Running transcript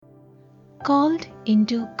Called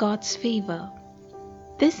into God's favor.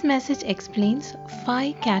 This message explains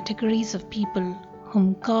 5 categories of people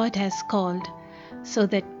whom God has called so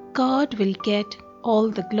that God will get all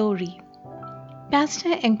the glory.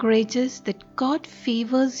 Pastor encourages that God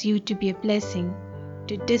favors you to be a blessing,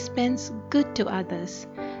 to dispense good to others,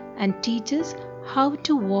 and teaches how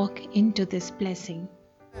to walk into this blessing.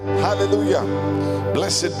 Hallelujah.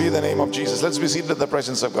 Blessed be the name of Jesus. Let's be seated in the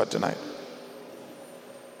presence of God tonight.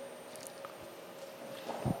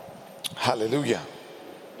 Hallelujah.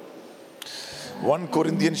 1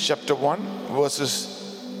 Corinthians chapter 1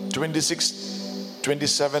 verses 26,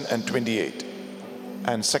 27 and 28.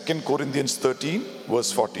 And 2 Corinthians 13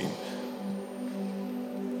 verse 14.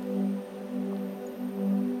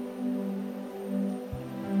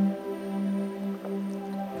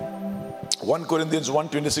 One Corinthians 1,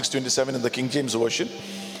 26, 27 in the King James Version,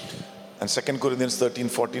 and 2 Corinthians 13,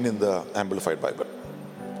 14 in the Amplified Bible.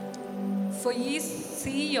 For ye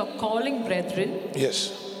see your calling, brethren,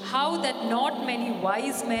 Yes. how that not many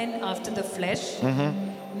wise men after the flesh,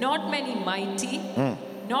 not many mighty,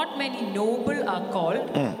 not many noble are called,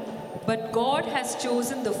 but God has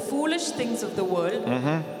chosen the foolish things of the world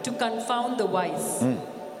to confound the wise.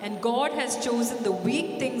 And God has chosen the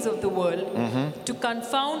weak things of the world to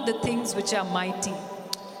confound the things which are mighty.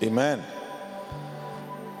 Amen.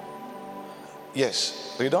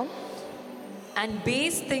 Yes. Read on. And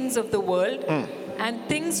base things of the world and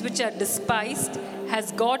things which are despised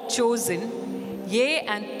has God chosen, yea,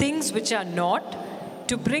 and things which are not,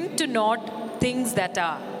 to bring to naught things that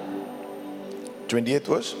are. 28th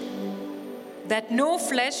verse. That no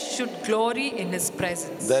flesh should glory in his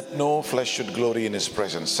presence. That no flesh should glory in his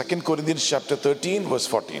presence. 2 Corinthians chapter 13 verse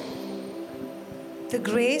 14. The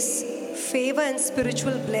grace, favor, and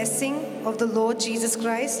spiritual blessing of the Lord Jesus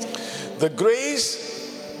Christ The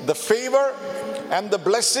grace, the favor, and the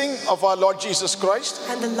blessing of our Lord Jesus Christ,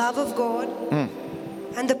 and the love of God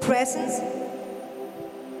and the presence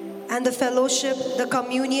and the fellowship, the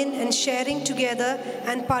communion and sharing together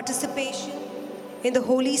and participation in the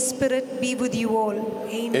Holy Spirit be with you all.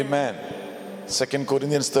 Amen. Amen. 2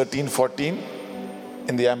 Corinthians 13, 14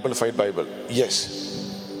 in the Amplified Bible.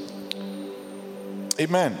 Yes.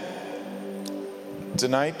 Amen.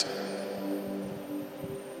 Tonight,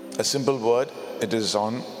 a simple word. It is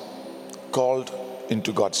on called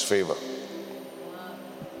into God's favor.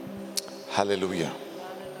 Hallelujah.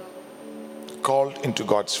 Called into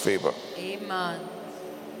God's favor. Amen.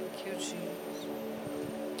 Thank you, Jesus.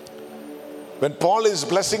 When Paul is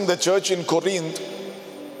blessing the church in Corinth,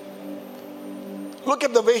 look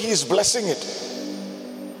at the way he is blessing it.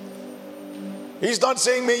 He's not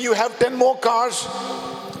saying, may you have 10 more cars,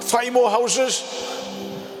 5 more houses,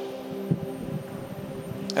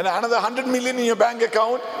 and another 100 million in your bank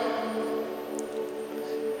account.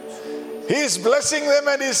 He is blessing them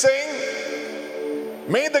and he's saying,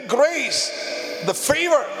 may the grace, the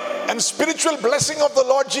favor, and spiritual blessing of the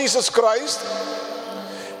Lord Jesus Christ,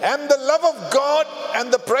 and the love of God,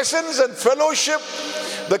 and the presence and fellowship,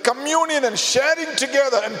 the communion and sharing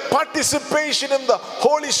together and participation in the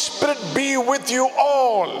Holy Spirit be with you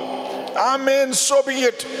all. Amen. So be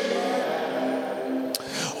it.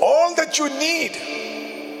 All that you need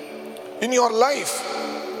in your life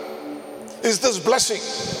is this blessing.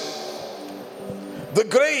 The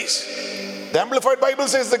grace. The Amplified Bible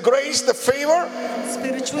says the grace, the favor,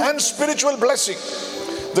 and spiritual blessing.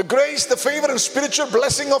 The grace, the favor, and spiritual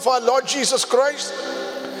blessing of our Lord Jesus Christ,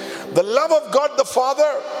 the love of God the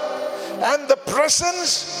Father, and the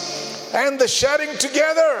presence, and the sharing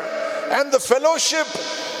together, and the fellowship,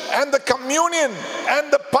 and the communion, and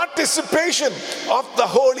the participation of the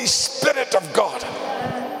Holy Spirit of God.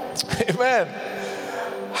 Amen.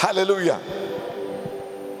 Hallelujah.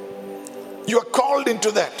 You are called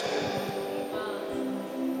into that.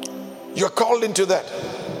 You are called into that.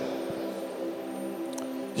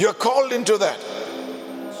 You are called into that.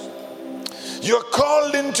 You are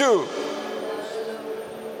called into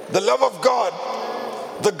the love of God,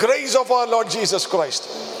 the grace of our Lord Jesus Christ,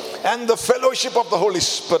 and the fellowship of the Holy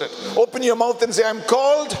Spirit. Open your mouth and say, I'm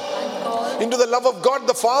called into the love of God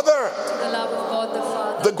the Father, The love of God the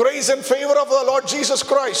Father, the grace and favor of the Lord Jesus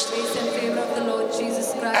Christ, grace and favor of the Lord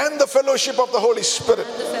Jesus Christ, and the fellowship of the Holy Spirit.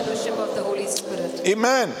 and the fellowship of the Holy Spirit.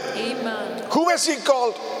 Amen. Amen. Who has he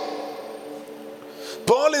called?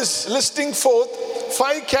 Paul is listing forth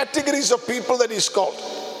 5 categories of people that he's called.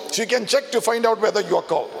 So you can check to find out whether you are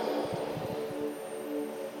called.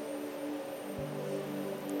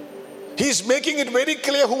 He's making it very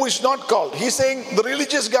clear who is not called. He's saying the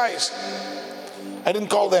religious guys, I didn't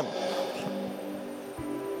call them.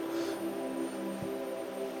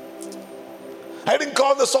 I didn't call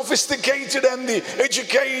all the sophisticated and the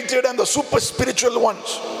educated and the super spiritual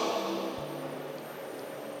ones.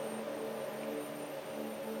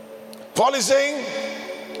 Paul is saying,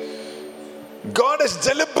 God has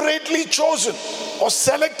deliberately chosen or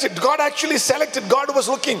selected. God actually selected. God was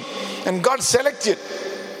looking and God selected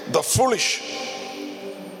the foolish.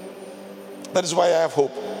 That is why I have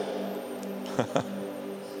hope.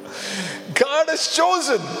 God has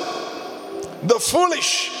chosen the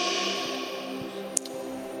foolish.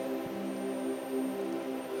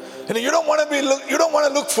 You don't want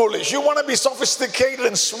to look foolish. You want to be sophisticated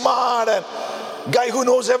and smart and guy who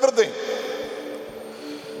knows everything.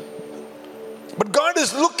 But God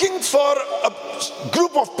is looking for a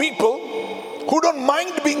group of people who don't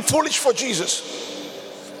mind being foolish for Jesus.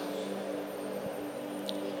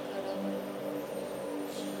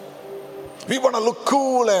 We want to look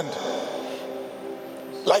cool and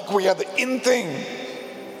like we are the in thing.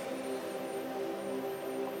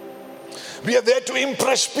 We are there to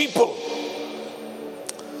impress people.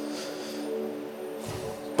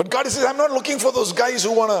 But God says, I'm not looking for those guys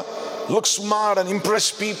who want to look smart and impress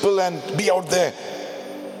people and be out there.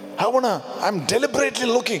 I'm deliberately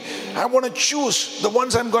looking. I want to choose the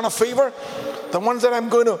ones I'm going to favor, the ones that I'm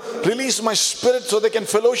going to release my spirit so they can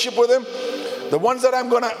fellowship with Him, the ones that I'm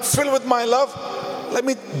going to fill with my love. Let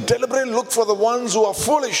me deliberately look for the ones who are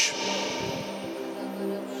foolish.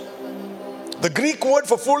 The Greek word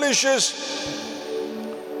for foolish is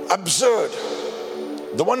absurd.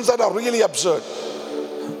 The ones that are really absurd.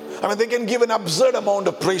 They can give an absurd amount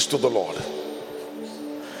of praise to the Lord.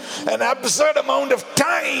 An absurd amount of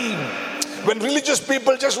time. When religious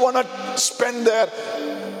people just want to spend their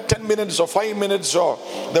 10 minutes or 5 minutes or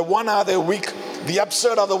the 1 hour their week, the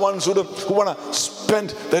absurd are the ones who want to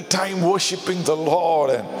spend their time worshiping the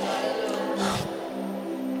Lord and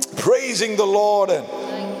praising the Lord. And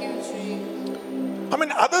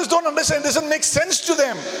others don't understand. It doesn't make sense to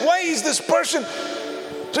them. Why is this person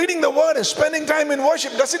reading the word and spending time in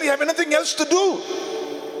worship? Doesn't he have anything else to do?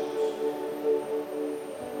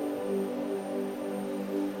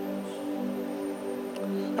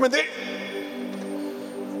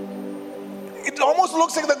 It almost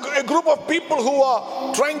looks like a group of people who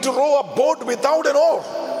are trying to row a boat without an oar.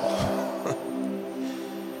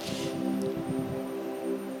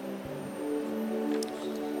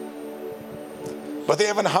 But they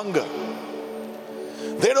have a hunger.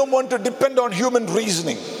 They don't want to depend on human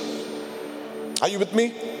reasoning. Are you with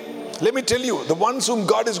me? Let me tell you, the ones whom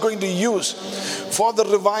God is going to use for the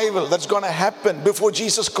revival that's going to happen before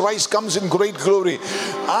Jesus Christ comes in great glory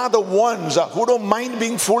are the ones who don't mind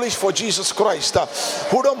being foolish for Jesus Christ,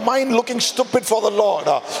 who don't mind looking stupid for the Lord,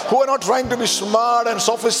 who are not trying to be smart and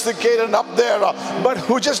sophisticated and up there, but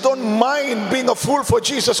who just don't mind being a fool for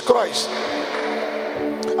Jesus Christ.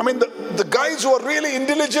 The guys who are really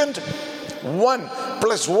intelligent, 1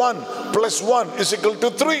 + 1 + 1 is equal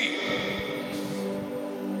to 3.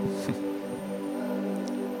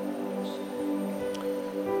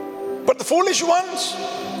 But the foolish ones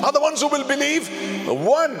are the ones who will believe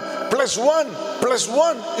 1 + 1 +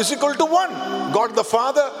 1 is equal to 1. God the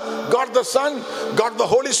Father, God the Son, God the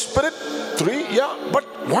Holy Spirit. 3, yeah, but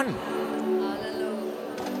 1.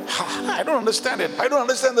 I don't understand it. I don't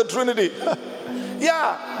understand the Trinity.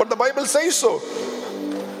 Yeah, but the Bible says so.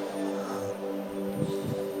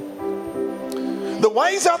 The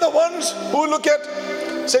wise are the ones who look at,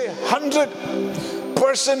 say,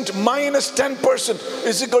 100% minus 10%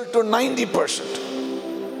 is equal to 90%.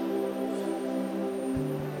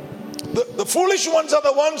 The foolish ones are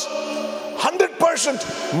the ones, 100%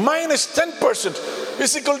 minus 10%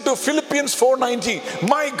 is equal to Philippians 4:19.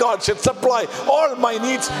 My God shall supply all my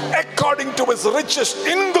needs according to His riches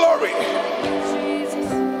in glory.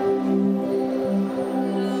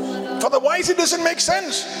 For the wise, it doesn't make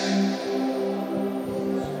sense.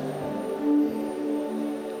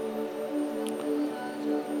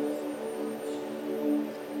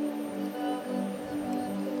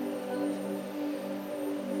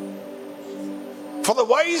 For the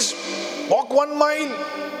wise, walk 1 mile.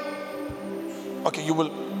 Okay, you will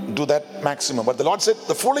do that maximum. But the Lord said,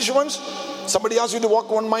 the foolish ones, somebody asks you to walk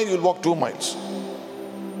 1 mile, you'll walk 2 miles.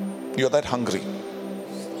 You're that hungry.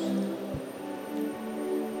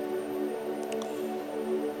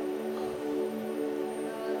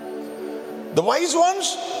 The wise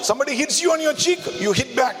ones, somebody hits you on your cheek, you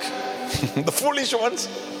hit back. The foolish ones,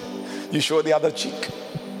 you show the other cheek.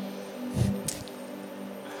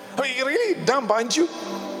 You're really dumb, aren't you?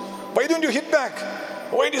 Why don't you hit back?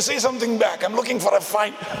 Why do you say something back? I'm looking for a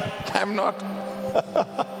fight. I'm not.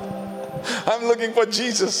 I'm looking for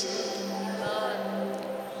Jesus.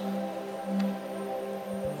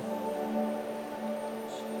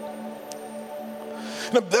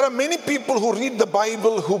 Now, there are many people who read the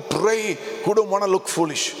Bible, who pray, who don't want to look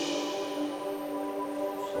foolish.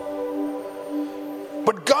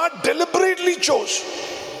 But God deliberately chose.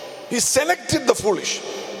 He selected the foolish.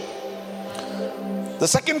 The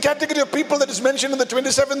second category of people that is mentioned in the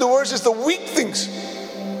 27th verse is the weak things.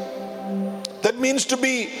 That means to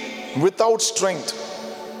be without strength.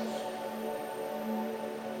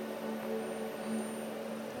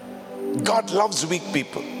 God loves weak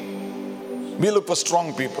people. We look for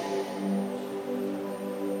strong people.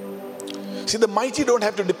 See, the mighty don't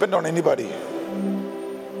have to depend on anybody.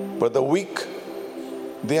 But the weak,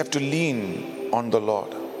 they have to lean on the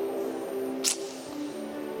Lord.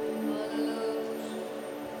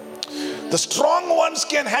 The strong ones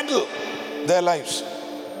can handle their lives.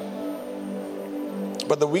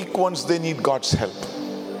 But the weak ones, they need God's help.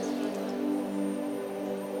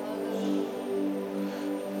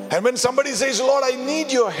 And when somebody says, Lord, I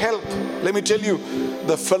need your help, let me tell you,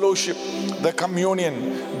 the fellowship, the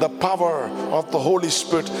communion, the power of the Holy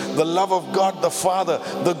Spirit, the love of God the Father,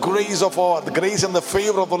 the grace of all, the grace and the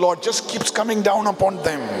favor of the Lord just keeps coming down upon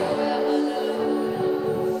them.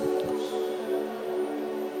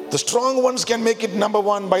 The strong ones can make it number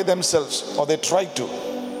one by themselves, or they try to.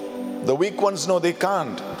 The weak ones, no, they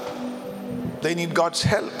can't. They need God's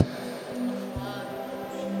help.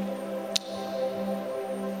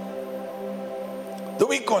 The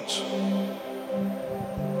weak ones.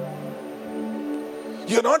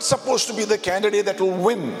 You're not supposed to be the candidate that will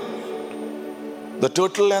win. The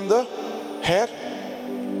turtle and the hare.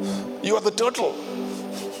 You are the turtle.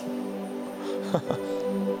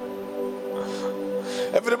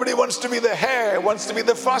 Everybody wants to be the hare, wants to be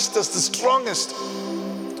the fastest, the strongest.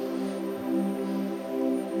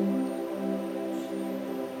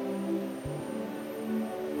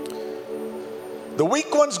 The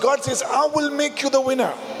weak ones, God says, I will make you the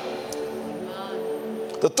winner.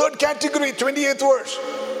 The third category, 28th verse.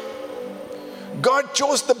 God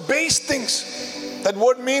chose the base things. That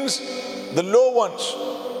word means the low ones,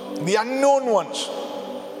 the unknown ones.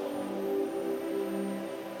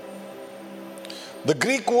 The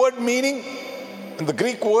Greek word meaning, and the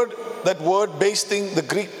Greek word, that word base thing, the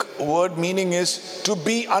Greek word meaning is to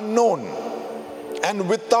be unknown and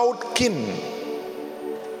without kin.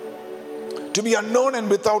 To be unknown and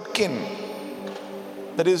without kin.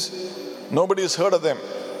 That is, nobody has heard of them.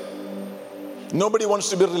 Nobody wants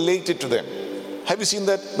to be related to them. Have you seen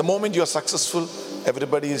that? The moment you are successful,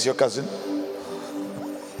 everybody is your cousin.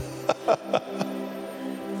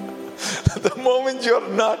 The moment you are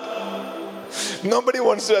not, nobody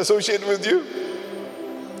wants to associate with you.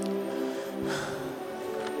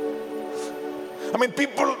 I mean,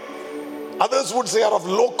 people, others would say, are of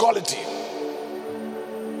low quality.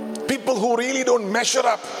 People who really don't measure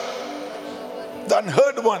up. The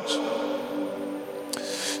unheard ones.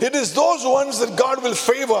 It is those ones that God will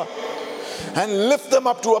favor and lift them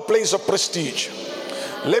up to a place of prestige.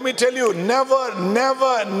 Let me tell you, never,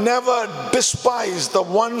 never, never despise the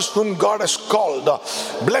ones whom God has called.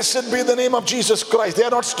 Blessed be the name of Jesus Christ. They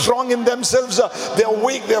are not strong in themselves. They are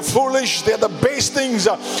weak. They are foolish. They are the base things.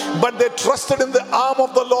 But they trusted in the arm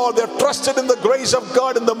of the Lord. They trusted in the grace of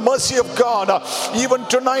God and the mercy of God. Even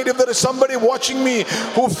tonight, if there is somebody watching me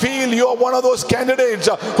who feel you are one of those candidates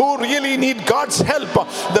who really need God's help,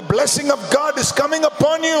 the blessing of God is coming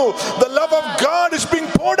upon you. The love of God is being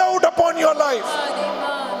poured out upon your life.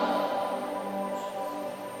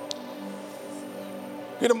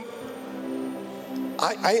 You know,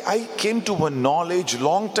 I came to a knowledge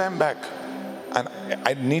long time back, and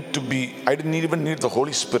I didn't even need the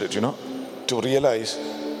Holy Spirit, to realize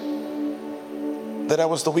that I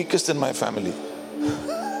was the weakest in my family.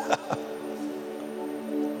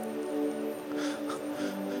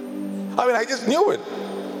 I mean, I just knew it.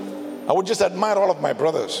 I would just admire all of my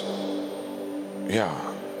brothers. Yeah.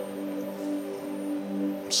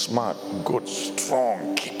 Smart, good,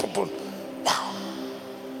 strong, capable. Wow.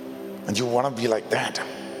 And you want to be like that.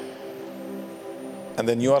 And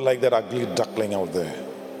then you are like that ugly duckling out there.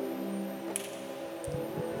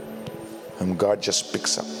 And God just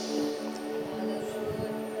picks up.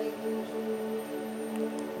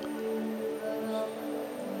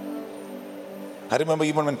 I remember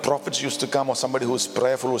even when prophets used to come, or somebody who was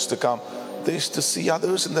prayerful used to come, they used to see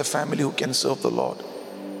others in their family who can serve the Lord.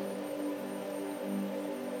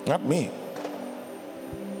 Not me.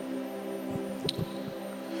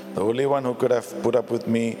 The only one who could have put up with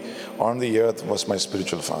me on the earth was my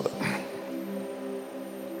spiritual father.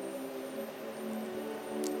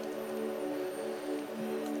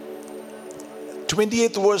 The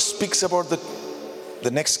 28th verse speaks about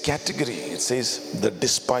the next category. It says the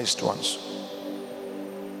despised ones,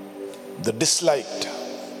 the disliked.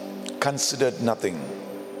 considered nothing,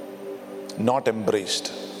 not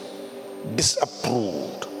embraced,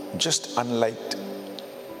 disapproved, just unliked.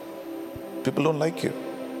 People don't like you.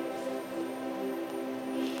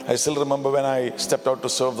 I still remember when I stepped out to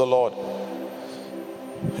serve the Lord.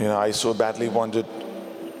 I so badly wanted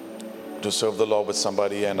to serve the Lord with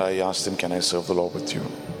somebody, and I asked him, can I serve the Lord with you?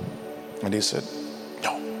 And he said,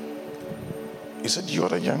 no. He said,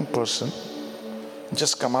 you're a young person.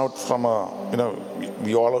 Just come out from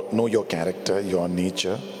we all know your character, your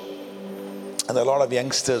nature. And there are a lot of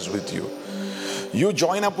youngsters with you. You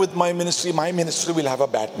join up with my ministry will have a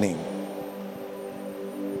bad name.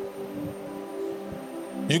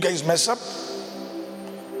 You guys mess up,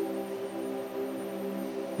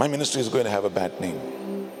 my ministry is going to have a bad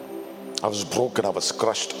name. I was broken, I was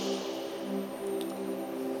crushed.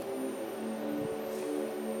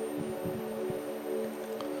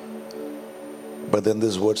 But then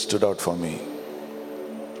this word stood out for me.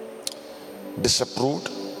 Disapproved,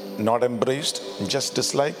 not embraced, just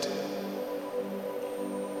disliked.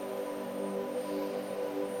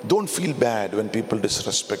 Don't feel bad when people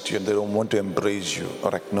disrespect you and they don't want to embrace you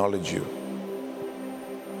or acknowledge you,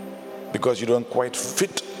 because you don't quite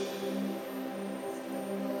fit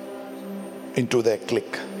into their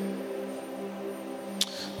clique.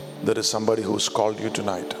 There is somebody who's called you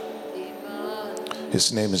tonight.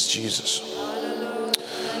 His name is Jesus.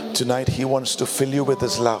 Tonight he wants to fill you with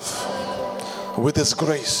his love, with his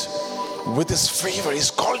grace, with his favor.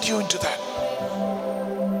 He's called you into that.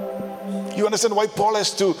 You understand why Paul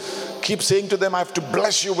has to keep saying to them, I have to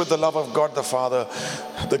bless you with the love of God the Father,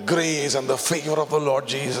 the grace and the favor of the Lord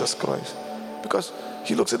Jesus Christ. Because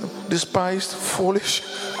he looks at them, despised, foolish.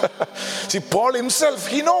 See, Paul himself,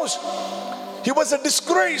 he knows he was a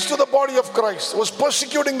disgrace to the body of Christ, was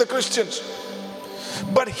persecuting the Christians.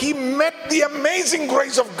 But he met the amazing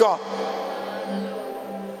grace of God.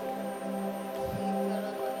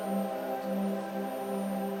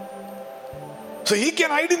 So he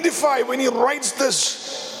can identify when he writes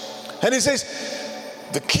this, and he says,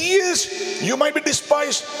 the key is, you might be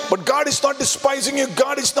despised, but God is not despising you.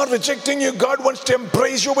 God is not rejecting you. God wants to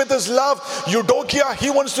embrace you with his love. Eudokia, he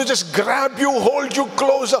wants to just grab you, hold you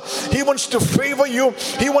closer. He wants to favor you.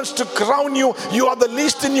 He wants to crown you. You are the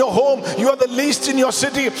least in your home. You are the least in your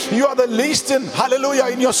city. You are the least in, hallelujah,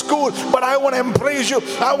 in your school. But I want to embrace you.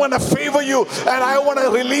 I want to favor you. And I want to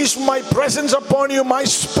release my presence upon you, my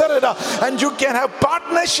spirit. And you can have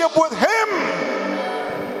partnership with him.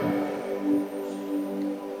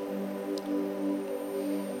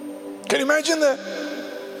 Can you imagine that?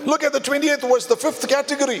 Look at the 28th verse, the 5th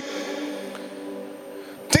category.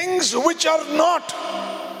 Things which are not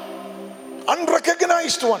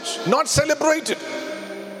unrecognized ones, not celebrated.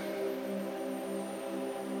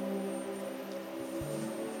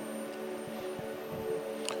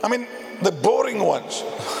 I mean, the boring ones.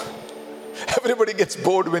 Everybody gets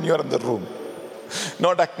bored when you're in the room,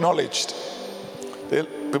 not acknowledged.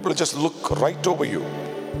 People just look right over you.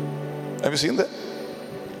 Have you seen that?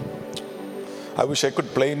 I wish I could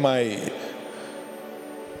play my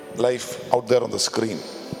life out there on the screen.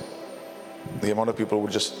 The amount of people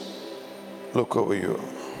would just look over you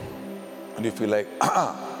and you feel like,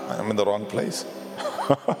 I'm in the wrong place.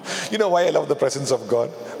 You know why I love the presence of God?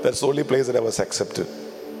 That's the only place that I was accepted.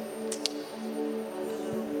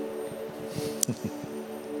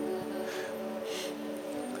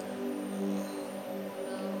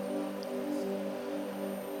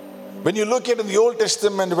 When you look at in the Old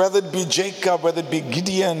Testament, whether it be Jacob, whether it be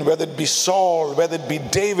Gideon, whether it be Saul, whether it be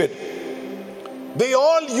David, they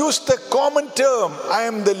all used the common term, I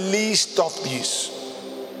am the least of these.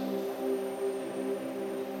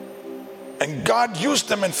 And God used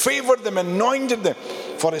them and favored them, anointed them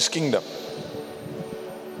for his kingdom.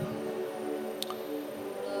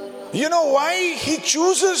 You know why he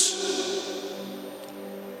chooses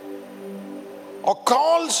or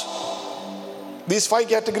calls these 5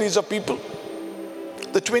 categories of people?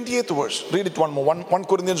 The 28th verse, read it one more, 1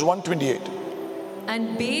 Corinthians 1:28.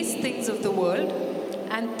 And base things of the world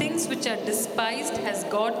and things which are despised has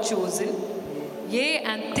God chosen, yea,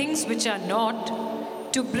 and things which are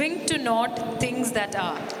not, to bring to naught things that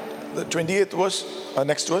are. The 28th verse,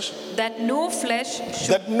 next verse. That no flesh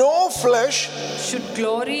should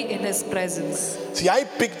glory in his presence. See, I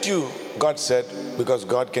picked you, God said, because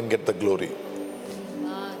God can get the glory.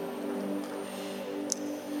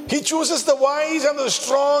 He chooses the wise and the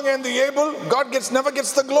strong and the able. God never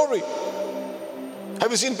gets the glory.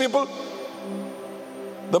 Have you seen people?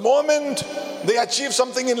 The moment they achieve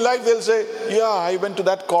something in life, they'll say, yeah, I went to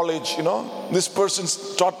that college, this person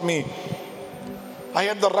taught me. I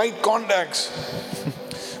had the right contacts.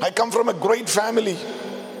 I come from a great family.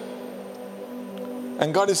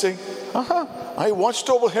 And God is saying, I watched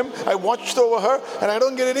over him, I watched over her, and I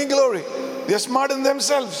don't get any glory. They're smart in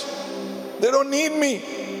themselves. They don't need me.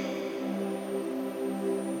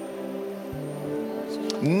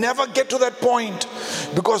 Never get to that point,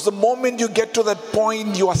 because the moment you get to that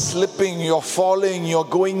point, you are slipping, you're falling, you're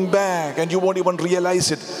going back, and you won't even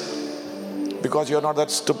realize it, because you're not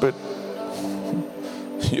that stupid.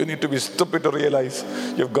 You need to be stupid to realize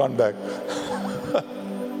you've gone back.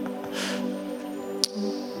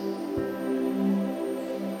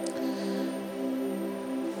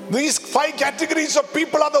 These 5 categories of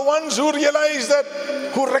people are the ones who realize that,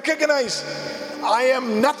 who recognize, I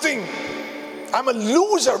am nothing. I'm a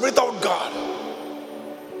loser without God.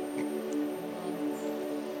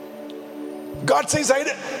 God says, I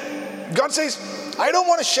don't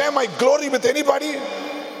want to share my glory with anybody.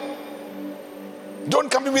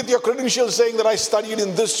 Don't come in with your credentials saying that I studied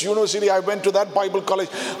in this university, I went to that Bible college,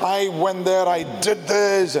 I went there, I did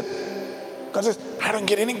this. And God says, I don't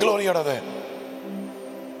get any glory out of that.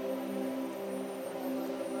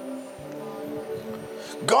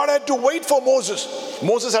 God had to wait for Moses.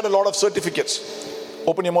 Moses had a lot of certificates.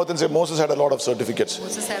 Open your mouth and say, Moses had a lot of certificates.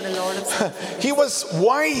 Moses had a lot of certificates. He was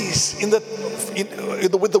wise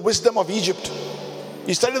with the wisdom of Egypt.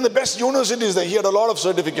 He studied in the best universities there. He had a lot of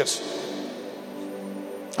certificates.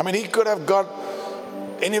 I mean, he could have got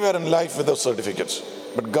anywhere in life with those certificates.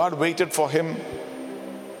 But God waited for him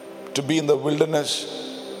to be in the wilderness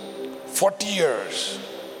 40 years.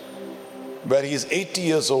 Where he is 80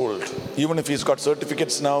 years old. Even if he's got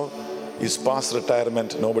certificates now, he's past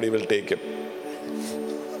retirement, nobody will take him.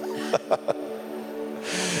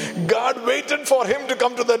 God waited for him to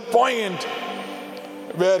come to that point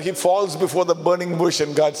where he falls before the burning bush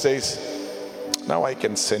and God says, now I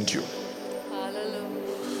can send you. Hallelujah.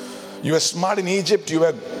 You were smart in Egypt, you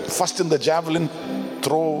were first in the javelin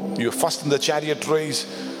throw, you were first in the chariot race,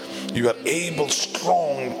 you were able,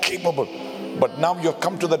 strong, capable. But now you have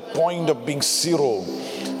come to that point of being zero,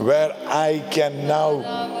 where I can now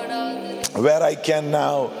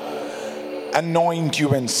anoint you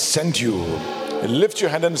and send you. Lift your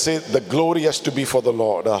hand and say, the glory has to be for the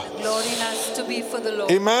Lord. Glory has to be for the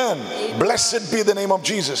Lord. Amen. Blessed be the name of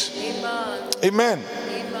Jesus. Amen. Amen.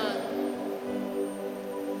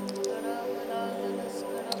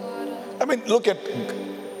 I mean, look at,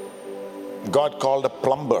 God called a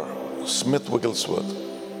plumber, Smith Wigglesworth.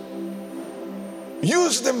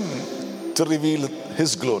 Use them to reveal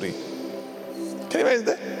his glory. Can you imagine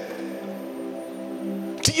that?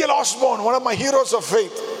 T.L. Osborne, one of my heroes of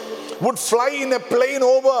faith, would fly in a plane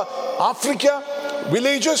over Africa,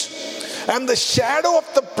 villages, and the shadow of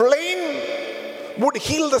the plane would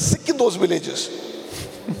heal the sick in those villages.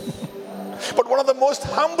 But one of the most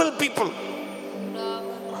humble people.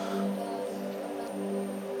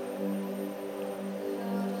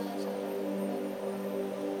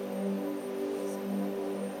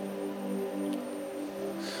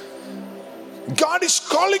 God is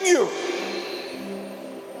calling you.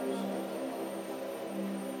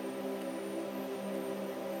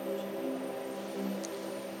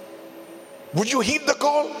 Would you heed the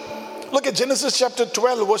call? Look at Genesis chapter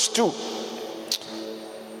 12 verse 2.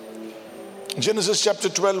 Genesis chapter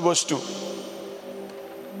 12 verse 2.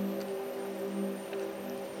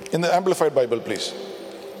 In the Amplified Bible, please.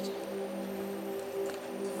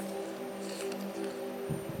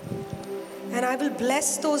 And I will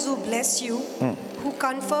bless those who bless you, who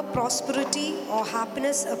confer prosperity or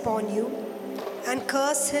happiness upon you, and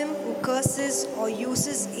curse him who curses or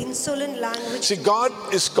uses insolent language. See, God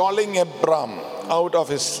is calling Abram out of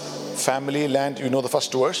his family land. You know the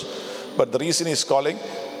first verse. But the reason he's calling,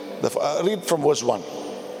 read from verse 1.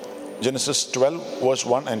 Genesis 12, verse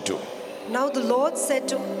 1 and 2. Now the Lord said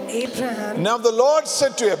to Abraham,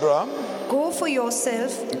 Go for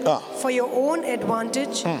yourself, for your own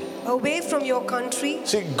advantage, away from your country.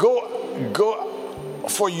 See, go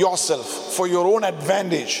for yourself, for your own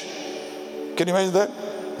advantage. Can you imagine that?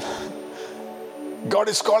 God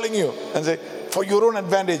is calling you and say, for your own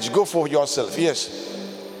advantage, go for yourself. Yes.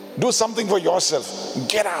 Do something for yourself.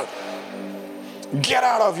 Get out. Get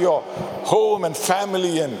out of your home and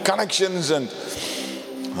family and connections and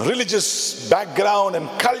religious background and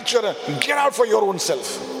culture. And get out for your own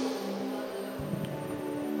self.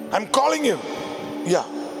 I'm calling you. Yeah.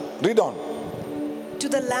 Read on. To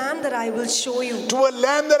the land that I will show you. To a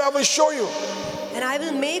land that I will show you. And I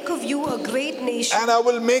will make of you a great nation. And I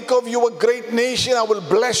will make of you a great nation. I will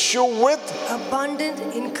bless you with abundant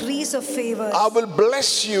increase of favors. I will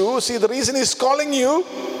bless you. See, the reason he's calling you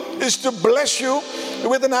is to bless you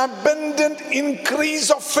with an abundant increase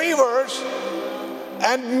of favors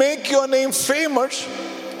and make your name famous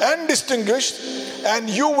and distinguished, and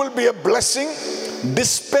you will be a blessing,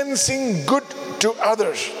 dispensing good to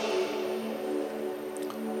others.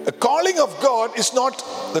 The calling of God is not,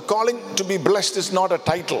 the calling to be blessed is not a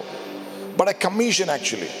title, but a commission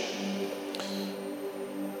actually.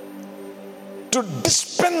 To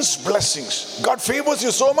dispense blessings. God favors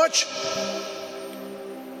you so much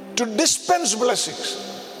to dispense blessings.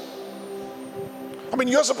 I mean,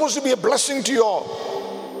 you're supposed to be a blessing to your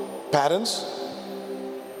parents,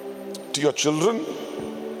 to your children.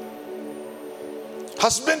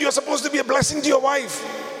 Husband, you're supposed to be a blessing to your wife.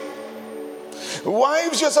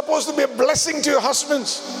 Wives, you're supposed to be a blessing to your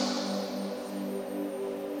husbands,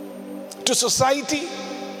 to society,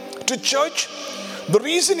 to church. The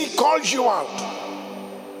reason He calls you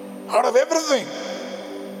out of everything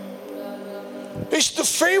is to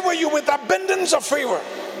favor you with abundance of favor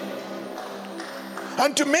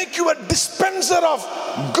and to make you a dispenser of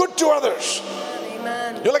good to others.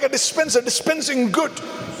 Amen. You're like a dispenser, dispensing good.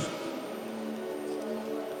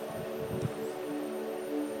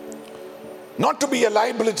 Not to be a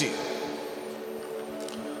liability.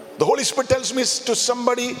 The Holy Spirit tells me to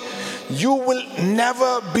somebody, you will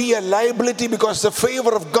never be a liability because the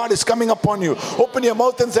favor of God is coming upon you. Open your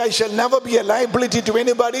mouth and say, I shall never be a liability to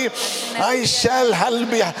anybody. I shall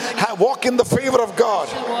walk in the favor of God.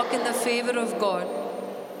 I shall walk in the favor of God.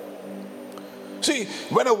 See,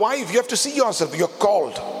 when a wife, you have to see yourself, you're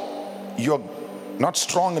called. You're not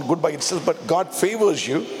strong and good by itself, but God favors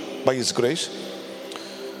you by His grace.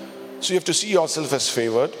 So you have to see yourself as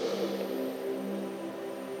favored.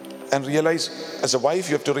 And realize, as a wife,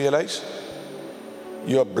 you have to realize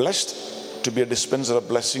you are blessed to be a dispenser of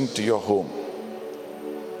blessing to your home.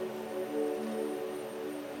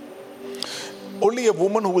 Only a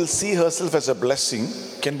woman who will see herself as a blessing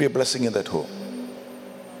can be a blessing in that home.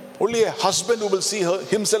 Only a husband who will see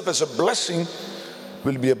himself as a blessing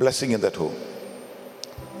will be a blessing in that home.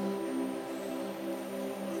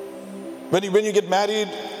 When you get married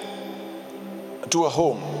to a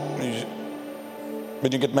home,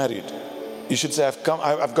 when you get married, you should say, I've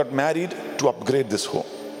got married to upgrade this home.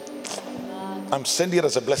 I'm sent here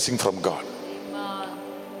as a blessing from God.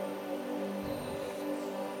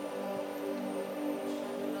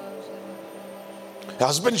 The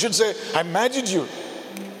husband should say, I married you.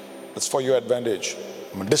 It's for your advantage.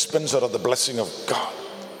 I'm a dispenser of the blessing of God.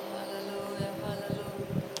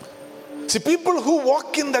 See, people who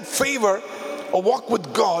walk in that favor or walk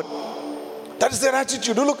with God, that is their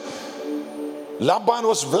attitude. Look, Laban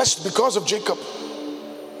was blessed because of Jacob.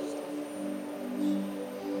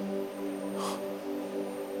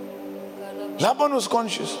 Laban was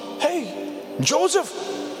conscious. Hey, Joseph,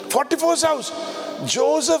 Potiphar's house.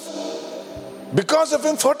 Joseph, because of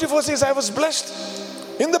him, Potiphar says, I was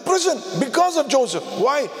blessed in the prison because of Joseph.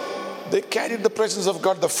 Why? They carried the presence of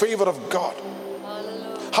God, the favor of God.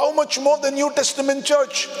 How much more the New Testament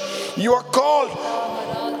church? You are called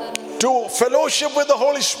to fellowship with the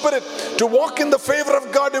Holy Spirit, to walk in the favor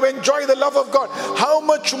of God, to enjoy the love of God. How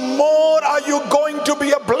much more are you going to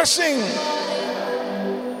be a blessing?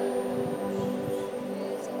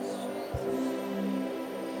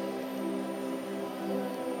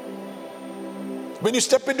 When you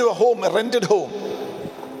step into a home, a rented home,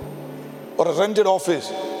 or a rented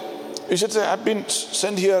office, you should say, I've been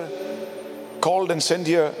sent here, called and sent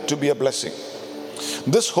here to be a blessing.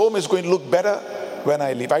 This home is going to look better when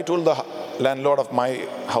I leave. I told the landlord of my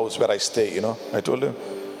house where I stay, I told him,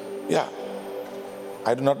 yeah,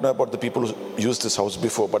 I do not know about the people who used this house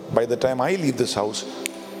before, but by the time I leave this house,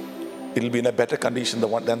 it'll be in a better condition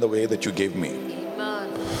than the way that you gave me.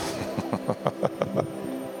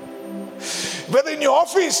 Whether in your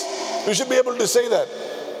office, you should be able to say that.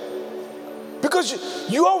 Because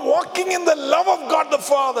you are walking in the love of God the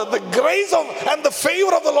Father, the grace of and the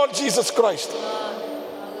favor of the Lord Jesus Christ.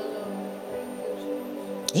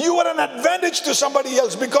 You are an advantage to somebody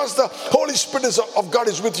else because the Holy Spirit of God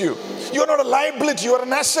is with you. You are not a liability, you are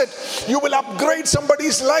an asset. You will upgrade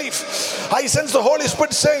somebody's life. I sense the Holy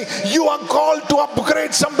Spirit saying, you are called to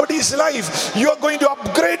upgrade somebody's life. You are going to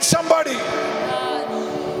upgrade somebody.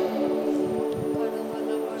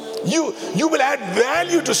 You will add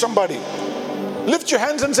value to somebody. Lift your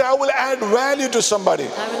hands and say, I will add value to somebody.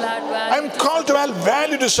 I'm called to add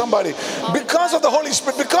value to somebody because of the Holy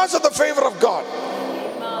Spirit, because of the favor of God.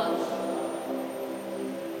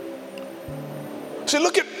 See,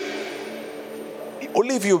 look at,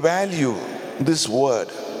 only if you value this word,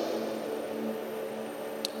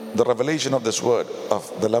 the revelation of this word,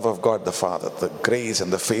 of the love of God the Father, the grace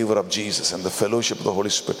and the favor of Jesus and the fellowship of the Holy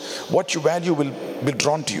Spirit, what you value will be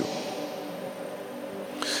drawn to you.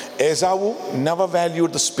 Esau never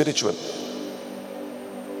valued the spiritual.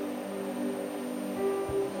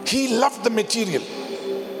 He loved the material.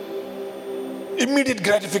 Immediate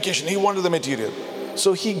gratification. He wanted the material.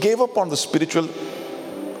 So he gave up on the spiritual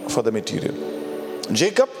for the material.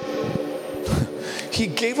 Jacob, he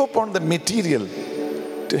gave up on the material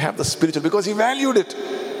to have the spiritual because he valued it.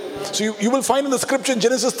 So you will find in the scripture in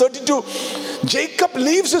Genesis 32, Jacob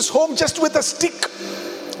leaves his home just with a stick.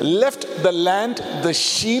 Left the land, the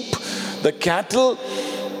sheep, the cattle,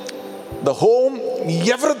 the home,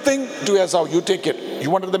 everything to Esau. You take it. You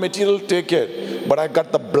wanted the material, take it. But I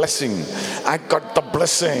got the blessing. I got the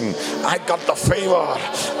blessing. I got the favor.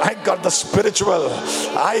 I got the spiritual.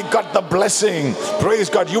 I got the blessing. Praise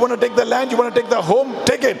God. You want to take the land? You want to take the home?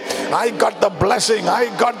 Take it. I got the blessing. I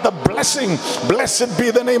got the blessing. Blessed be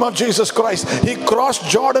the name of Jesus Christ. He crossed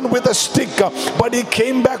Jordan with a stick, but he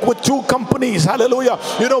came back with 2 companies. Hallelujah.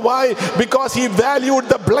 You know why? Because he valued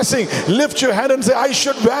the blessing. Lift your hand and say, I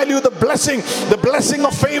should value the blessing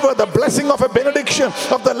of favor, the blessing of a benediction,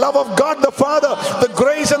 of the love of God the Father, the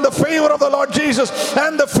grace and the favor of the Lord Jesus,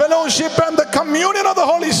 and the fellowship and the communion of the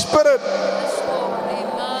Holy Spirit.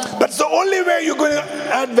 That's the only way you're going to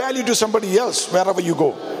add value to somebody else wherever you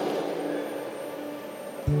go.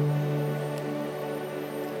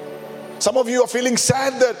 Some of you are feeling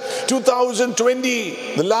sad that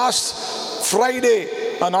 2020, the last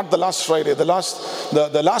Friday, not the last Friday, the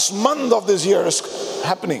last month of this year is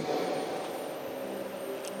happening.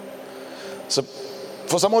 So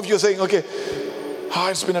for some of you are saying, okay,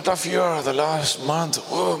 it's been a tough year, the last month.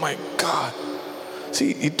 Oh my God.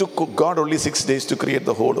 See, it took God only 6 days to create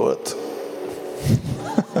the whole earth.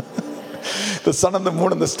 The sun and the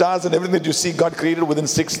moon and the stars and everything that you see, God created within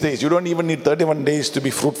 6 days. You don't even need 31 days to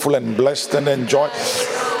be fruitful and blessed and enjoy.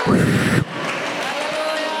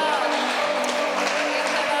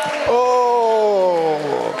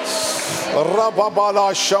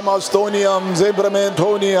 Rababala Shamastonium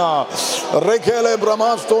Zebrametonia Rekele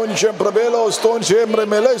Bramastonche Brabelo Stonche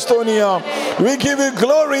Melestonia. We give you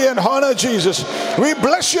glory and honor, Jesus. We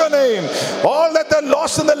bless your name. All that they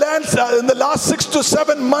lost in the land in the last 6 to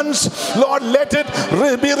 7 months, Lord, let it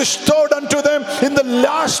be restored unto them in the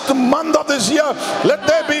last month of this year. Let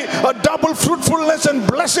there be a double fruitfulness and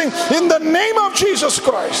blessing in the name of Jesus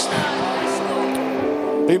Christ.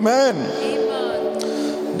 Amen.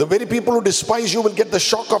 The very people who despise you will get the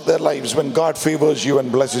shock of their lives when God favors you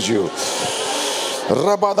and blesses you.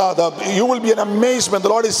 You will be an amazement. The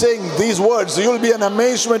Lord is saying these words. You will be an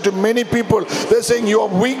amazement to many people. They're saying you are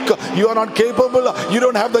weak, you are not capable, you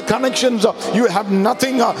don't have the connections, you have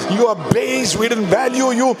nothing, you are base, we didn't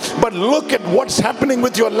value you. But look at what's happening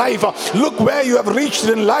with your life. Look where you have reached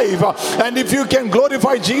in life. And if you can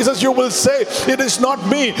glorify Jesus, you will say, it is not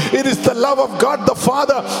me, it is the love of God the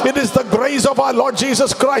Father, it is the grace of our Lord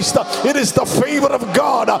Jesus Christ, it is the favor of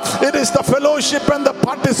God, it is the fellowship and the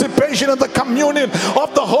participation and the communion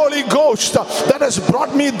of the Holy Ghost that has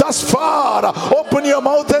brought me thus far. Open your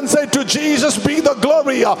mouth and say, to Jesus be the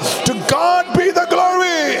glory, to God be the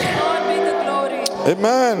glory. God be the glory.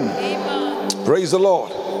 Amen. Amen. Praise the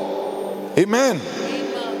Lord. Amen. Amen.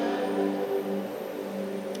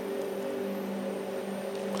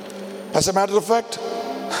 As a matter of fact,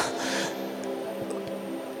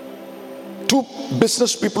 2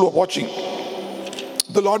 business people who are watching,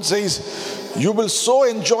 the Lord says, you will so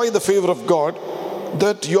enjoy the favor of God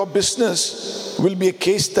that your business will be a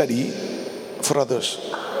case study for others.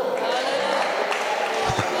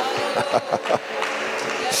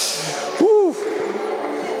 Woo.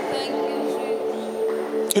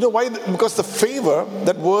 You know why? Because the favor,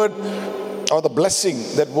 that word, or the blessing,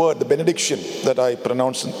 that word, the benediction that I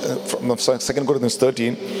pronounced from 2 Corinthians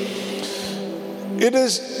 13, it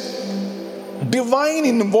is divine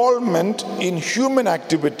involvement in human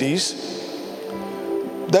activities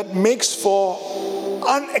that makes for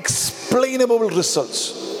unexplainable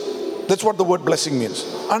results. That's what the word blessing means.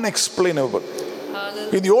 Unexplainable.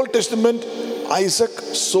 In the Old Testament, Isaac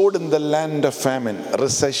sowed in the land of famine,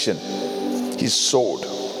 recession. He sowed.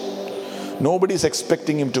 Nobody is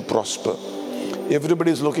expecting him to prosper.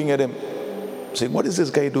 Everybody is looking at him, saying, what is this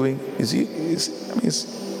guy doing? What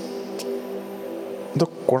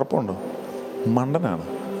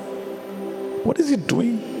is he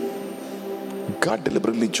doing? God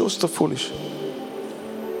deliberately chose the foolish.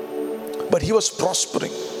 But he was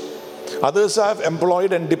prospering. Others have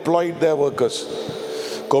employed and deployed their workers.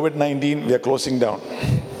 COVID-19, we are closing down.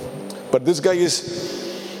 But this guy is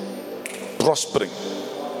prospering.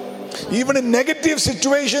 Even in negative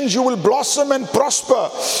situations, you will blossom and prosper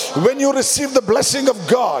when you receive the blessing of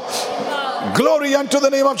God. Glory unto the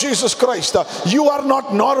name of Jesus Christ. You are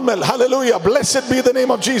not normal. Hallelujah. Blessed be the name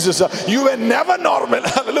of Jesus. You were never normal.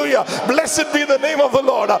 Hallelujah. Blessed be the name of the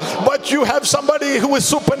Lord. But you have somebody who is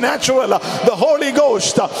supernatural. The Holy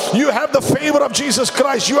Ghost. You have the favor of Jesus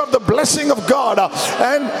Christ. You have the blessing of God.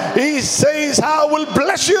 And He says, I will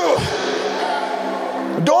bless you.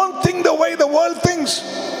 Don't think the way the world thinks.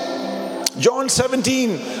 John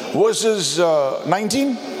 17 verses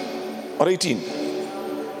 19 or 18.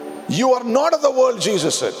 You are not of the world,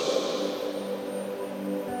 Jesus said.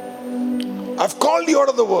 I've called you out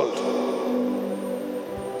of the world.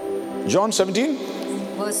 John 17?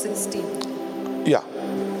 Verse 16. Yeah.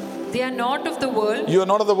 They are not of the world. You are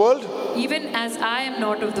not of the world? Even as I am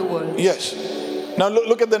not of the world. Yes. Now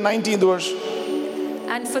look at the 19th verse.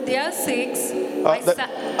 And for their sakes,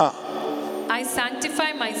 I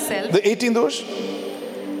sanctify myself. The 18th verse.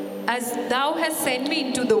 As thou hast sent me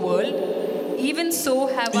into the world, even so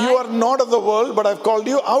have I. You are not of the world, but I've called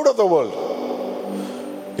you out of the world.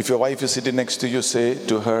 If your wife is sitting next to you, say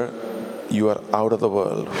to her, you are out of the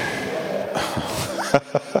world.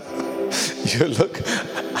 You look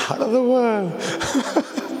out of the world.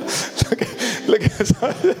 look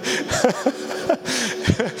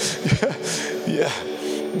yeah.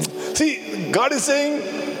 See, God is saying,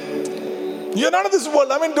 you're not of this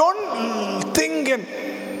world. I mean, don't think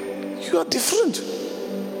you are different.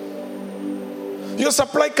 Your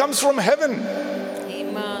supply comes from heaven.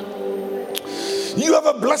 Amen. You have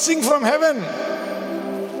a blessing from heaven.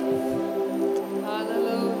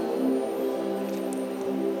 Hallelujah.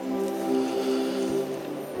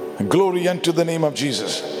 Glory unto the name of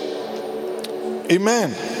Jesus.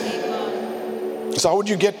 Amen. So how would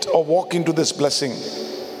you get or walk into this blessing?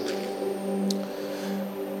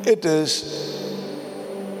 It is,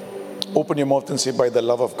 open your mouth and say, by the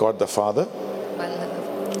love of God the Father,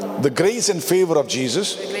 the grace and favor of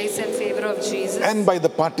Jesus, The grace and favor of Jesus. and by the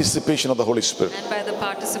participation of the Holy Spirit. And by the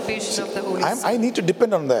participation of the Holy Spirit. I need to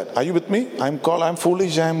depend on that. Are you with me? I'm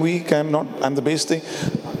foolish, I'm weak, I'm the base thing.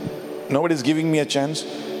 Nobody's giving me a chance,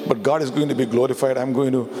 but God is going to be glorified. I'm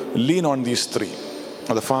going to lean on these three: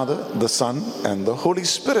 the Father, the Son, and the Holy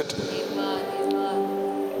Spirit.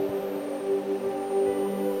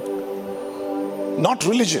 Not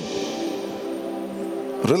religion,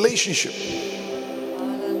 relationship.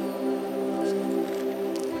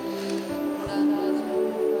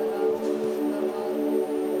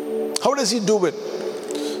 How does He do it?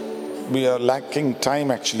 We are lacking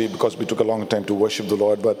time actually, because we took a long time to worship the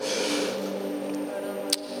Lord. But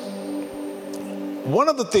one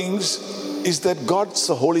of the things is that God's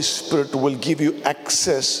Holy Spirit will give you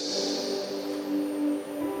access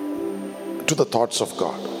to the thoughts of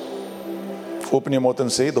God. Open your mouth and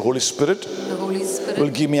say, the Holy Spirit, The Holy Spirit will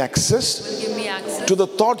give me access will give me access to the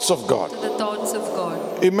thoughts of God. to the thoughts of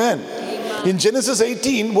God. Amen. In Genesis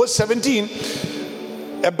 18 verse 17,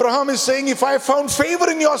 Abraham is saying, if I found favor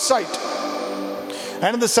in your sight.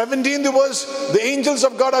 And in the 17th verse, the angels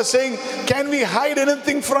of God are saying, can we hide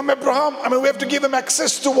anything from Abraham? I mean, we have to give him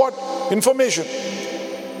access to what? Information.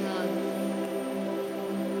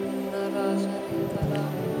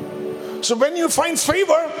 So when you find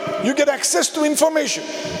favor, you get access to information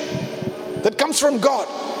that comes from God,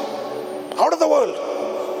 out of the world.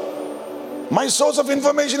 My source of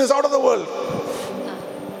information is out of the world.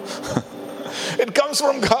 It comes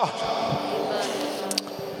from God.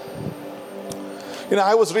 You know,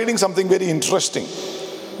 I was reading something very interesting.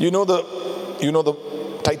 You know the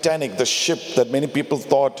Titanic, the ship that many people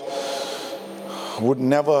thought would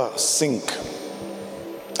never sink.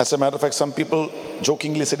 As a matter of fact, some people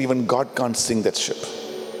jokingly said even God can't sink that ship.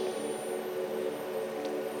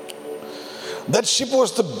 That ship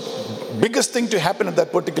was the biggest thing to happen at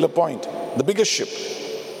that particular point. The biggest ship.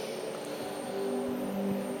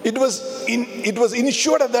 It was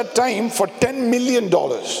insured at that time for $10 million.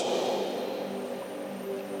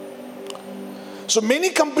 So many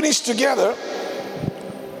companies together,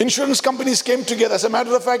 insurance companies came together. As a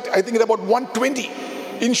matter of fact, I think about 120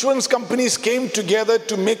 insurance companies came together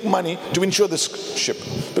to make money to insure this ship,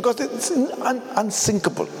 because it's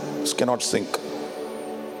unsinkable. It cannot sink.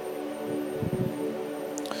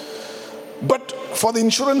 But for the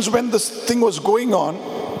insurance, when this thing was going on,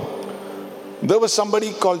 there was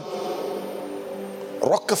somebody called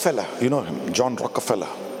Rockefeller. You know him, John Rockefeller.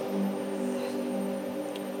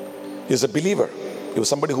 He's a believer. He was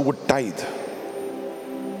somebody who would tithe.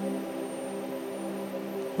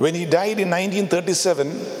 When he died in 1937,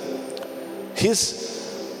 it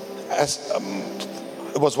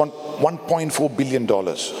was $1.4 billion.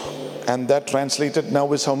 And that translated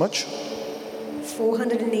now is how much?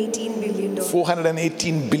 $418 billion.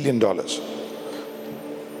 $418 billion.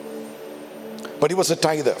 But he was a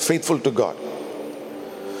tither, faithful to God.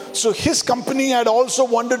 So his company had also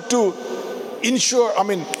wanted to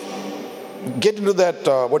get into that,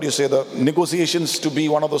 the negotiations to be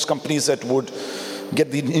one of those companies that would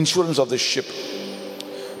get the insurance of the ship.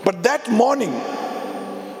 But that morning,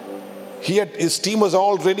 his team was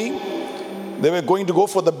all ready. They were going to go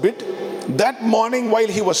for the bid. That morning, while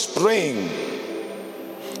he was praying,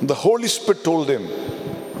 the Holy Spirit told him,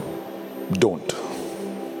 don't.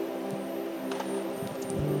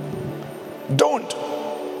 Don't.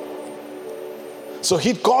 So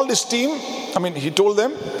he called his team. He told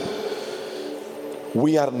them,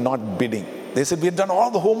 we are not bidding. They said, we have done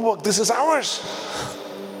all the homework. This is ours.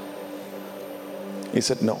 He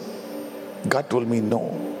said, no. God told me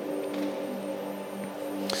no.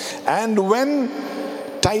 And when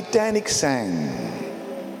Titanic sank,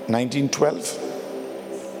 1912,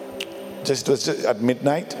 just at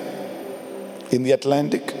midnight in the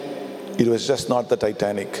Atlantic, it was just not the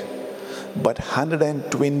Titanic, but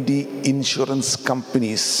 120 insurance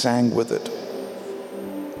companies sang with it.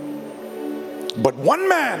 But one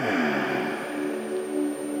man,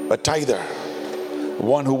 a tither,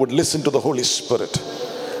 one who would listen to the Holy Spirit,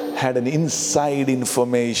 had an inside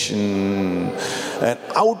information, an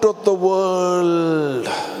out of the world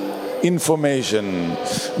information.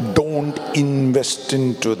 Don't invest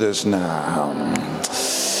into this now.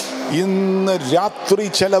 ഇന്ന് രാത്രി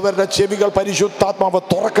ചിലവരുടെ ചെവികൾ പരിശുദ്ധാത്മാവ്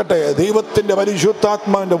തുറക്കട്ടെ. ദൈവത്തിന്റെ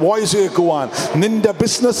പരിശുദ്ധാത്മാവിന്റെ voice കേൾക്കുവാൻ നിന്റെ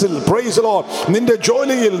ബിസിനസ്സിൽ, പ്രൈസ് ലോർഡ്, നിന്റെ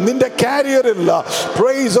ജോലിയിൽ, നിന്റെ കരിയറിൽ,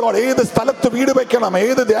 പ്രൈസ് ലോർഡ്, ഏത് സ്ഥലത്ത് വീട് വെക്കണം,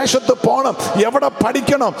 ഏത് ദേശത്ത് പോകണം, എവിടെ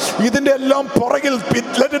പഠിക്കണം, ഇതിന്റെ എല്ലാം പുറകിൽ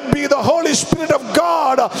let it be the Holy Spirit of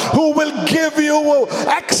God who will give you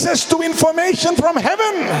access to information from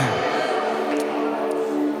heaven.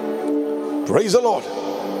 Praise the Lord.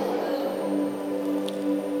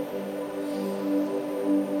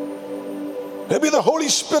 Maybe the Holy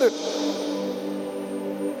Spirit,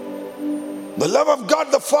 the love of God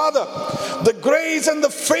the Father, the grace and the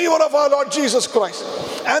favor of our Lord Jesus Christ,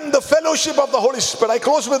 and the fellowship of the Holy Spirit. I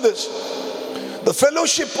close with this. The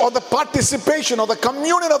fellowship or the participation or the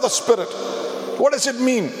communion of the Spirit. What does it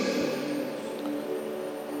mean?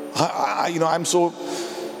 I'm so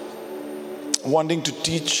wanting to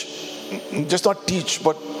teach, just not teach,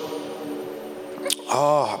 but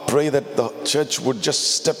pray that the church would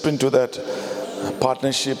just step into that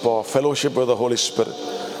partnership or fellowship with the Holy Spirit.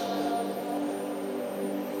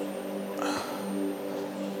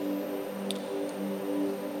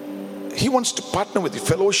 He wants to partner with you,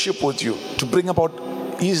 fellowship with you, to bring about.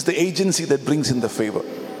 He is the agency that brings in the favor.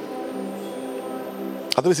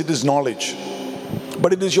 Otherwise it is knowledge.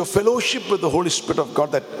 But it is your fellowship with the Holy Spirit of God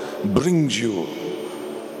that brings you.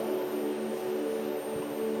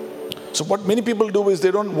 So what many people do is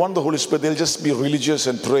they don't want the Holy Spirit. They'll just be religious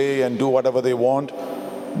and pray and do whatever they want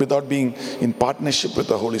without being in partnership with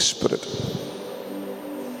the Holy Spirit.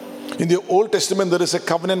 In the Old Testament, there is a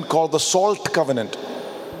covenant called the Salt Covenant.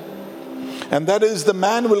 And that is, the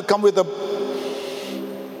man will come with a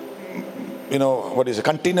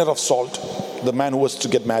container of salt, the man who was to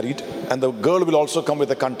get married, and the girl will also come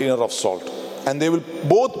with a container of salt. And they will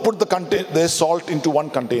both put their salt into one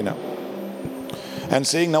container. And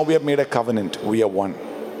saying, now we have made a covenant. We are one.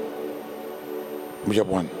 We are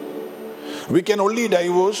one. We can only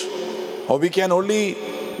divorce, or we can only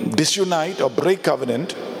disunite or break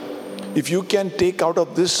covenant if you can take out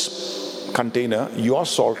of this container your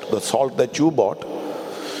salt, the salt that you bought,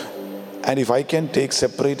 and if I can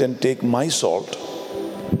separate and take my salt,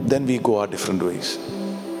 then we go our different ways.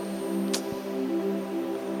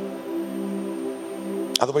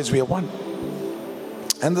 Otherwise we are one.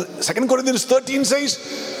 And the 2 Corinthians 13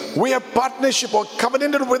 says, we have partnership or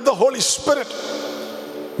covenanted with the Holy Spirit.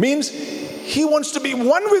 Means He wants to be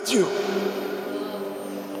one with you.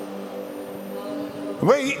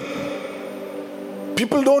 Where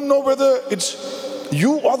people don't know whether it's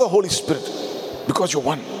you or the Holy Spirit, because you're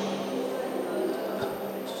one.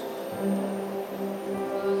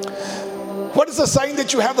 What is the sign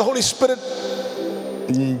that you have the Holy Spirit?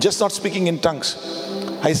 Just not speaking in tongues.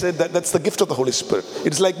 I said that's the gift of the Holy Spirit.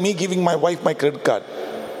 It's like me giving my wife my credit card.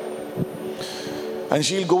 And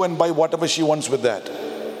she'll go and buy whatever she wants with that.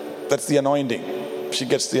 That's the anointing. She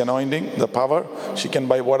gets the anointing, the power. She can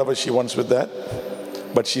buy whatever she wants with that.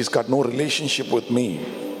 But she's got no relationship with me.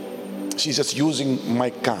 She's just using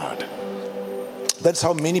my card. That's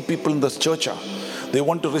how many people in this church are. They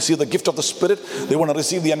want to receive the gift of the Spirit. They want to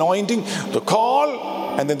receive the anointing, the call,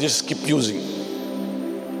 and then they just keep using.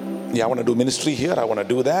 Yeah, I want to do ministry here, I want to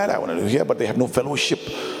do that, I want to do here, but they have no fellowship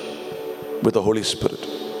with the Holy Spirit.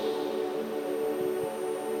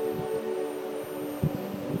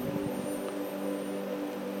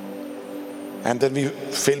 and then we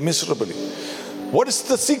fail miserably. What is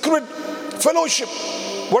the secret? Fellowship.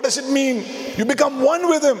 What does it mean? You become one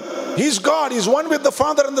with Him. He's God. He's one with the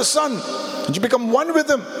Father and the Son. And you become one with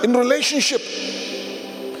Him in relationship.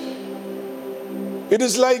 It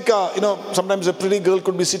is like, sometimes a pretty girl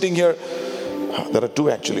could be sitting here. There are two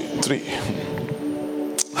actually, three.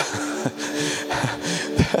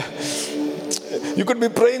 You could be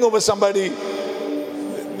praying over somebody.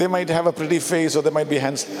 They might have a pretty face, or they might be a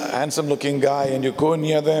handsome looking guy, and you go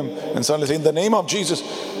near them and suddenly say, in the name of Jesus.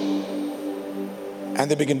 And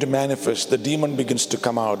they begin to manifest. The demon begins to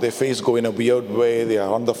come out. Their face go in a weird way. They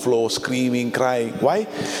are on the floor screaming, crying. Why?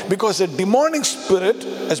 Because a demonic spirit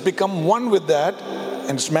has become one with that,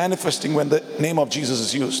 and it's manifesting when the name of Jesus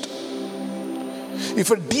is used. If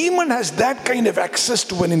a demon has that kind of access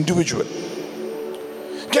to an individual,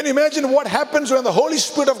 can you imagine what happens when the Holy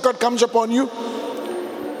Spirit of God comes upon you?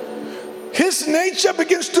 His nature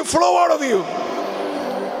begins to flow out of you.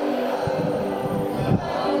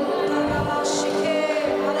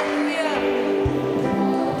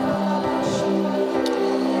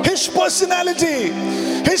 His personality,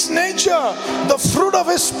 His nature, the fruit of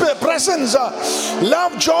His presence,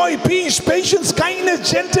 love, joy, peace, patience,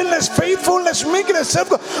 kindness, gentleness, faithfulness, meekness,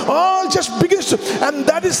 self-control, all just begins to, and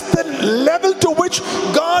that is the level to which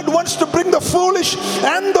God wants to bring the foolish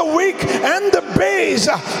and the weak and the base,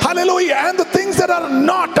 hallelujah, and the things that are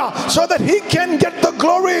not, so that He can get the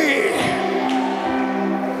glory.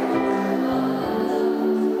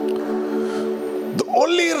 The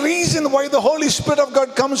only reason why the Holy Spirit of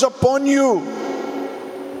God comes upon you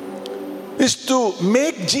is to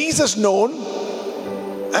make Jesus known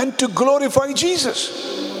and to glorify Jesus.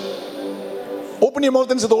 Open your mouth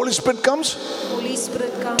and say, the Holy Spirit comes, Holy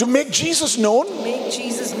Spirit comes to make Jesus known,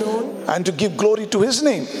 and to give glory to His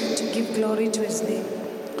name. to give glory to His name.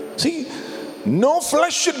 See, no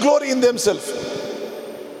flesh should glory in themselves.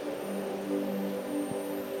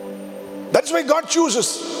 That's why God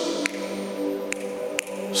chooses.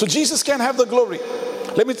 So Jesus can have the glory.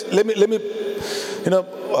 Let me,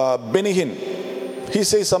 Benny Hinn, he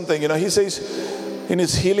says something, he says in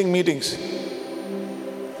his healing meetings,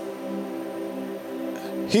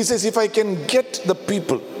 he says, if I can get the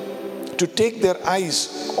people to take their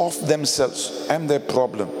eyes off themselves and their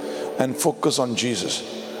problem and focus on Jesus,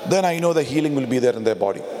 then I know the healing will be there in their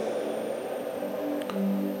body.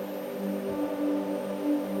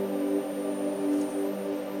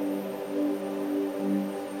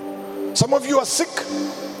 Some of you are sick.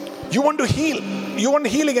 You want to heal. You want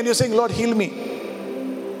healing, and you're saying, Lord, heal me.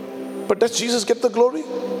 But does Jesus get the glory?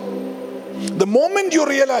 The moment you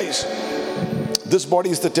realize this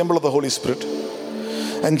body is the temple of the Holy Spirit,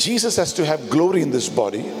 and Jesus has to have glory in this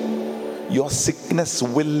body, your sickness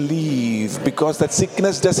will leave, because that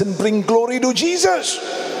sickness doesn't bring glory to Jesus.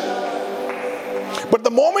 But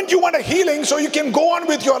the moment you want a healing so you can go on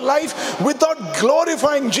with your life without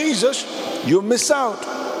glorifying Jesus, you miss out.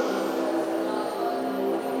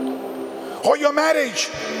 Or your marriage,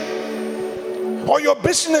 or your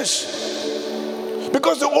business.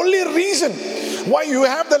 Because the only reason why you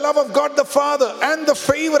have the love of God the Father and the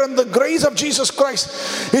favor and the grace of Jesus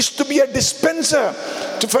Christ is to be a dispenser,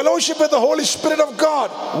 to fellowship with the Holy Spirit of God.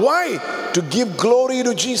 Why? To give glory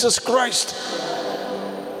to Jesus Christ.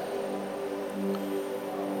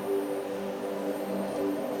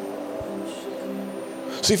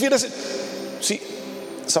 So if He doesn't, see,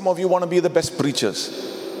 some of you want to be the best preachers.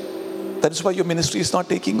 That is why your ministry is not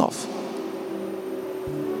taking off.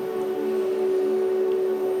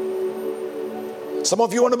 Some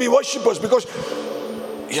of you want to be worshippers because,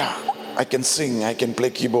 I can sing, I can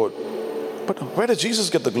play keyboard. But where does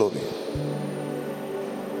Jesus get the glory?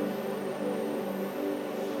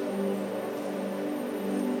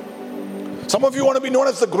 Some of you want to be known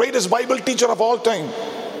as the greatest Bible teacher of all time.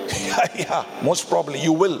 Most probably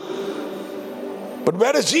you will. But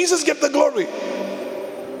where does Jesus get the glory?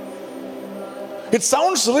 It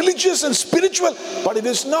sounds religious and spiritual, but it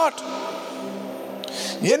is not.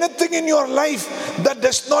 Anything in your life that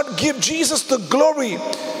does not give Jesus the glory,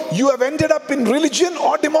 you have ended up in religion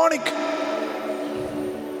or demonic.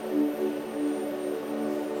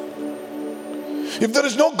 If there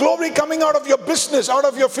is no glory coming out of your business, out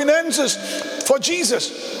of your finances for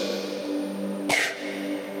Jesus,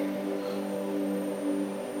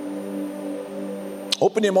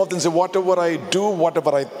 open your mouth and say, whatever I do,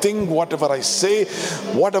 whatever I think, whatever I say,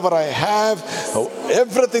 whatever I have,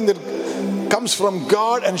 everything that comes from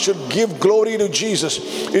God and should give glory to Jesus.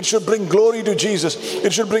 It should bring glory to Jesus.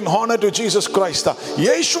 It should bring honor to Jesus Christ. So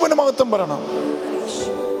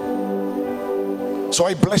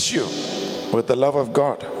I bless you with the love of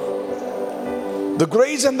God. the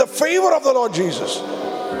grace and the favor of the Lord Jesus,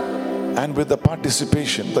 and with the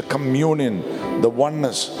participation, the communion, the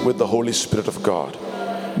oneness with the Holy Spirit of God.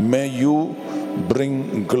 May you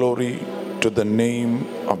bring glory to the name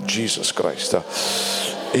of Jesus Christ.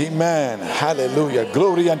 Amen. Hallelujah.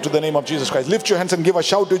 Glory unto the name of Jesus Christ. Lift your hands and give a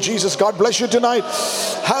shout to Jesus. God bless you tonight.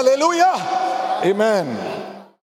 Hallelujah. Amen.